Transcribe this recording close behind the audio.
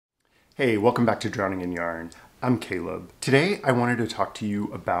Hey, welcome back to Drowning in Yarn. I'm Caleb. Today I wanted to talk to you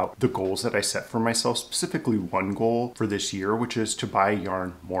about the goals that I set for myself, specifically one goal for this year, which is to buy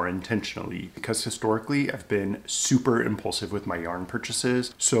yarn more intentionally, because historically I've been super impulsive with my yarn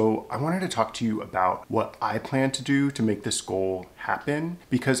purchases. So I wanted to talk to you about what I plan to do to make this goal happen,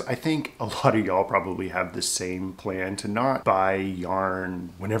 because I think a lot of y'all probably have the same plan to not buy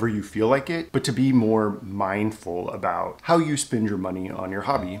yarn whenever you feel like it, but to be more mindful about how you spend your money on your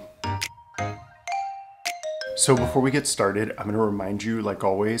hobby. So before we get started, I'm going to remind you, like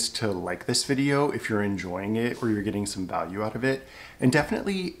always, to like this video if you're enjoying it or you're getting some value out of it. And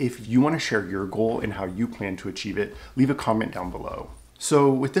definitely, if you want to share your goal and how you plan to achieve it, leave a comment down below.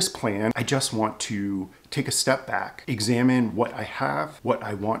 So with this plan, I just want to take a step back, examine what I have, what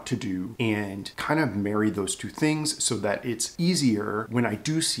I want to do, and kind of marry those two things so that it's easier when I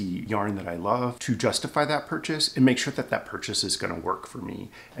do see yarn that I love to justify that purchase and make sure that that purchase is going to work for me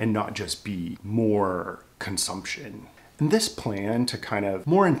and not just be more consumption. And this plan to kind of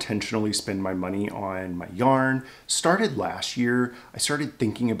more intentionally spend my money on my yarn started last year. I started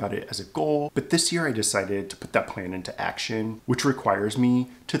thinking about it as a goal, but this year I decided to put that plan into action, which requires me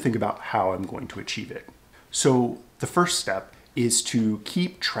to think about how I'm going to achieve it. So the first step is to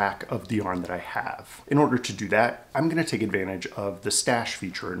keep track of the yarn that I have. In order to do that, I'm going to take advantage of the stash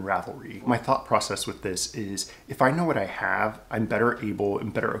feature in Ravelry. My thought process with this is if I know what I have, I'm better able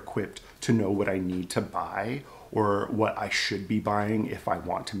and better equipped to know what I need to buy or what I should be buying if I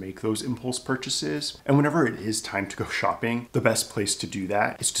want to make those impulse purchases. And whenever it is time to go shopping, the best place to do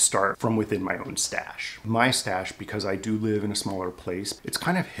that is to start from within my own stash. My stash, because I do live in a smaller place, it's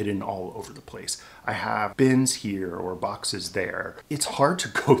kind of hidden all over the place. I have bins here or boxes there. It's hard to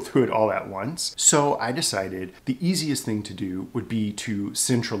go through it all at once. So I decided the easiest thing to do would be to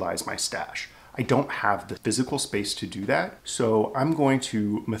centralize my stash. I don't have the physical space to do that, so I'm going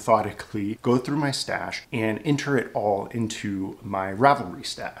to methodically go through my stash and enter it all into my Ravelry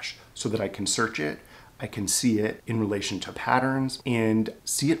stash so that I can search it, I can see it in relation to patterns, and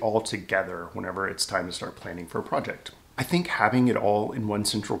see it all together whenever it's time to start planning for a project. I think having it all in one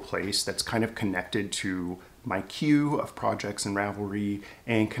central place that's kind of connected to my queue of projects in Ravelry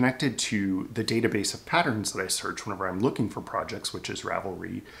and connected to the database of patterns that I search whenever I'm looking for projects, which is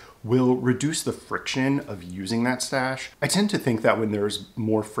Ravelry, will reduce the friction of using that stash. I tend to think that when there's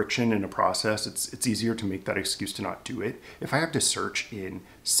more friction in a process, it's easier to make that excuse to not do it. If I have to search in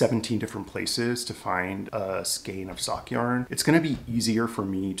 17 different places to find a skein of sock yarn, it's going to be easier for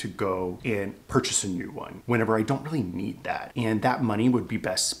me to go and purchase a new one whenever I don't really need that. And that money would be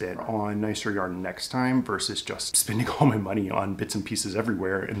best spent on nicer yarn next time versus just spending all my money on bits and pieces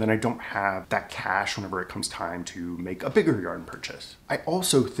everywhere. And then I don't have that cash whenever it comes time to make a bigger yarn purchase. I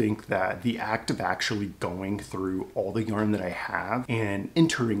also think that the act of actually going through all the yarn that I have and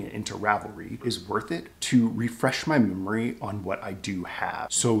entering it into Ravelry is worth it to refresh my memory on what I do have,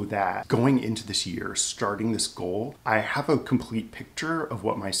 so that going into this year, starting this goal, I have a complete picture of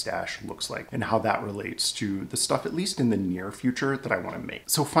what my stash looks like and how that relates to the stuff, at least in the near future, that I want to make.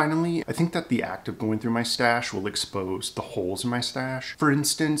 So finally, I think that the act of going through my stash will expose the holes in my stash. For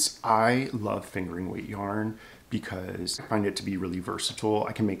instance, I love fingering weight yarn because I find it to be really versatile.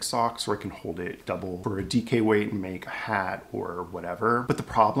 I can make socks or I can hold it double for a DK weight and make a hat or whatever. But the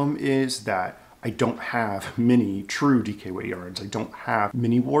problem is that I don't have many true DK weight yarns. I don't have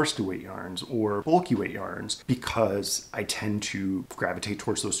many worsted weight yarns or bulky weight yarns because I tend to gravitate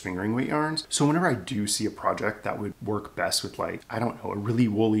towards those fingering weight yarns. So whenever I do see a project that would work best with, like, I don't know, a really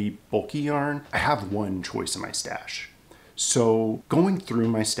woolly bulky yarn, I have one choice in my stash. So going through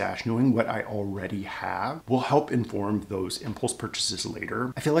my stash, knowing what I already have will help inform those impulse purchases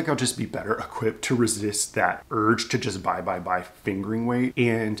later. I feel like I'll just be better equipped to resist that urge to just buy fingering weight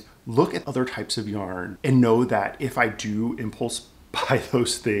and look at other types of yarn and know that if I do impulse buy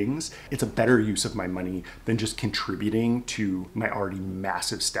those things, it's a better use of my money than just contributing to my already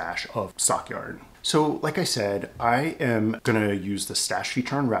massive stash of sock yarn. So like I said, I am gonna use the stash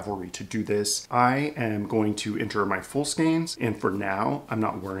feature on Ravelry to do this. I am going to enter my full skeins, and for now, I'm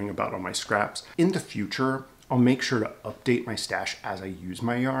not worrying about all my scraps. In the future, I'll make sure to update my stash as I use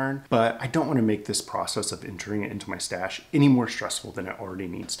my yarn, but I don't want to make this process of entering it into my stash any more stressful than it already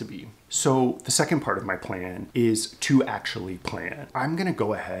needs to be. So the second part of my plan is to actually plan. I'm going to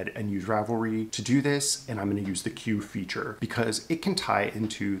go ahead and use Ravelry to do this, and I'm going to use the queue feature because it can tie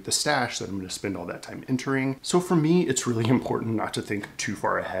into the stash that I'm going to spend all that time entering. So for me, it's really important not to think too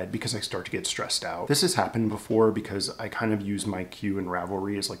far ahead because I start to get stressed out. This has happened before because I kind of use my queue in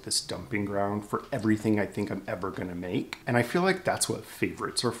Ravelry as like this dumping ground for everything I think I'm I'm ever gonna make. And I feel like that's what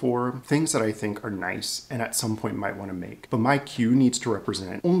favorites are for, things that I think are nice and at some point might wanna make. But my queue needs to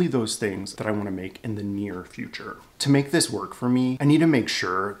represent only those things that I wanna make in the near future. To make this work for me, I need to make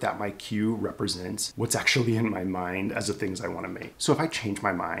sure that my queue represents what's actually in my mind as the things I wanna make. So if I change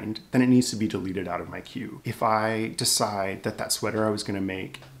my mind, then it needs to be deleted out of my queue. If I decide that that sweater I was gonna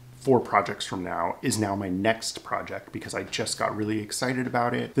make 4 projects from now is now my next project because I just got really excited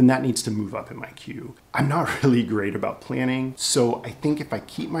about it, then that needs to move up in my queue. I'm not really great about planning, so I think if I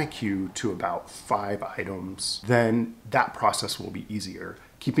keep my queue to about 5 items, then that process will be easier.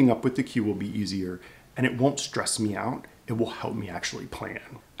 Keeping up with the queue will be easier, and it won't stress me out. It will help me actually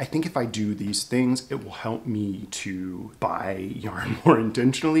plan. I think if I do these things, it will help me to buy yarn more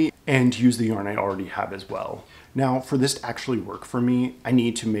intentionally and use the yarn I already have as well. Now, for this to actually work for me, I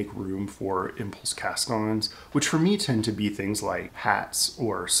need to make room for impulse cast-ons, which for me tend to be things like hats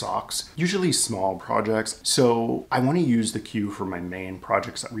or socks, usually small projects. So I want to use the queue for my main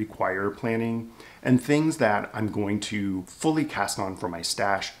projects that require planning, and things that I'm going to fully cast on for my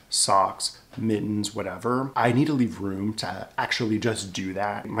stash, socks, mittens, whatever. I need to leave room to actually just do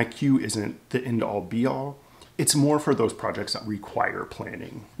that. My queue isn't the end-all be-all. It's more for those projects that require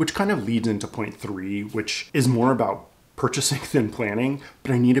planning, which kind of leads into point 3, which is more about purchasing than planning,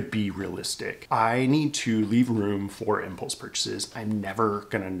 but I need to be realistic. I need to leave room for impulse purchases. I'm never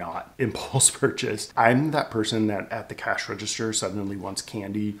gonna not impulse purchase. I'm that person that at the cash register suddenly wants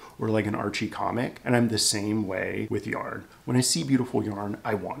candy or like an Archie comic, and I'm the same way with yarn. When I see beautiful yarn,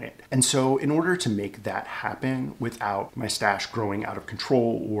 I want it. And so in order to make that happen without my stash growing out of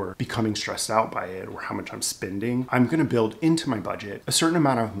control or becoming stressed out by it or how much I'm spending, I'm gonna build into my budget a certain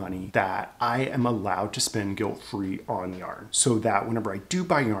amount of money that I am allowed to spend guilt-free on yarn, so that whenever I do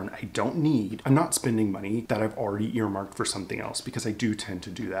buy yarn I don't need, I'm not spending money that I've already earmarked for something else, because I do tend to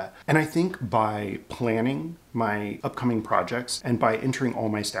do that. And I think by planning my upcoming projects and by entering all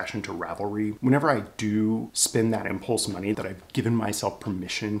my stash into Ravelry, whenever I do spend that impulse money that I've given myself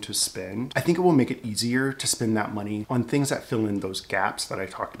permission to spend, I think it will make it easier to spend that money on things that fill in those gaps that I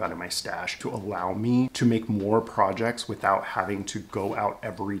talked about in my stash, to allow me to make more projects without having to go out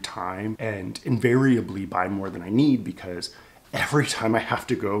every time and invariably buy more than I need, because every time I have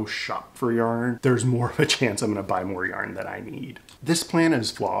to go shop for yarn, there's more of a chance I'm gonna buy more yarn than I need. This plan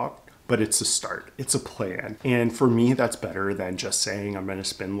is flawed, but it's a start, it's a plan. And for me, that's better than just saying I'm gonna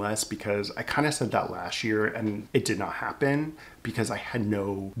spend less, because I kind of said that last year and it did not happen because I had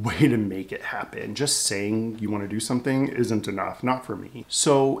no way to make it happen. Just saying you wanna do something isn't enough, not for me.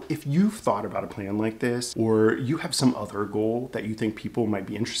 So if you've thought about a plan like this, or you have some other goal that you think people might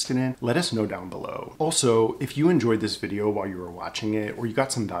be interested in, let us know down below. Also, if you enjoyed this video while you were watching it, or you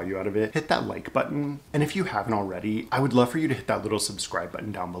got some value out of it, hit that like button. And if you haven't already, I would love for you to hit that little subscribe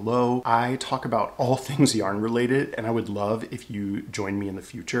button down below. I talk about all things yarn related, and I would love if you join me in the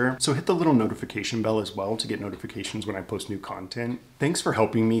future. So hit the little notification bell as well to get notifications when I post new content. Thanks for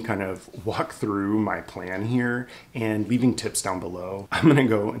helping me kind of walk through my plan here and leaving tips down below. I'm gonna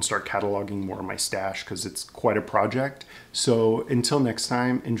go and start cataloging more of my stash because it's quite a project. So until next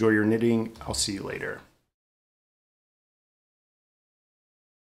time, enjoy your knitting. I'll see you later.